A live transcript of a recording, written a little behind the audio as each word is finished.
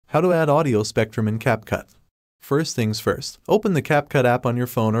How to add audio spectrum in CapCut. First things first, open the CapCut app on your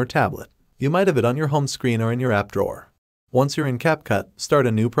phone or tablet. You might have it on your home screen or in your app drawer. Once you're in CapCut, start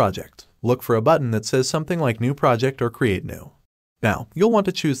a new project. Look for a button that says something like New Project or Create New. Now, you'll want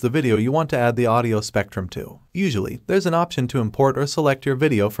to choose the video you want to add the audio spectrum to. Usually, there's an option to import or select your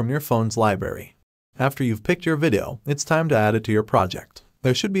video from your phone's library. After you've picked your video, it's time to add it to your project.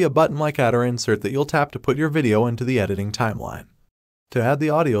 There should be a button like Add or Insert that you'll tap to put your video into the editing timeline. To add the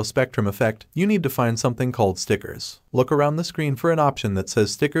audio spectrum effect, you need to find something called stickers. Look around the screen for an option that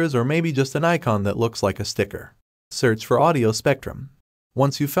says stickers or maybe just an icon that looks like a sticker. Search for audio spectrum.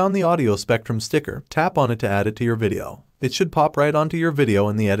 Once you've found the audio spectrum sticker, tap on it to add it to your video. It should pop right onto your video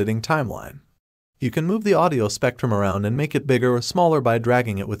in the editing timeline. You can move the audio spectrum around and make it bigger or smaller by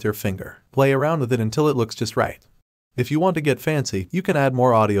dragging it with your finger. Play around with it until it looks just right. If you want to get fancy, you can add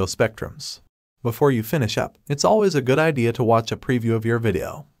more audio spectrums. Before you finish up, it's always a good idea to watch a preview of your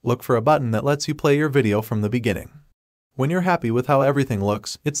video. Look for a button that lets you play your video from the beginning. When you're happy with how everything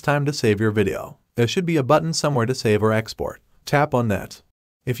looks, it's time to save your video. There should be a button somewhere to save or export. Tap on that.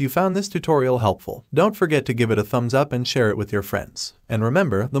 If you found this tutorial helpful, don't forget to give it a thumbs up and share it with your friends. And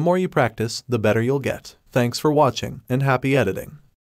remember, the more you practice, the better you'll get. Thanks for watching, and happy editing.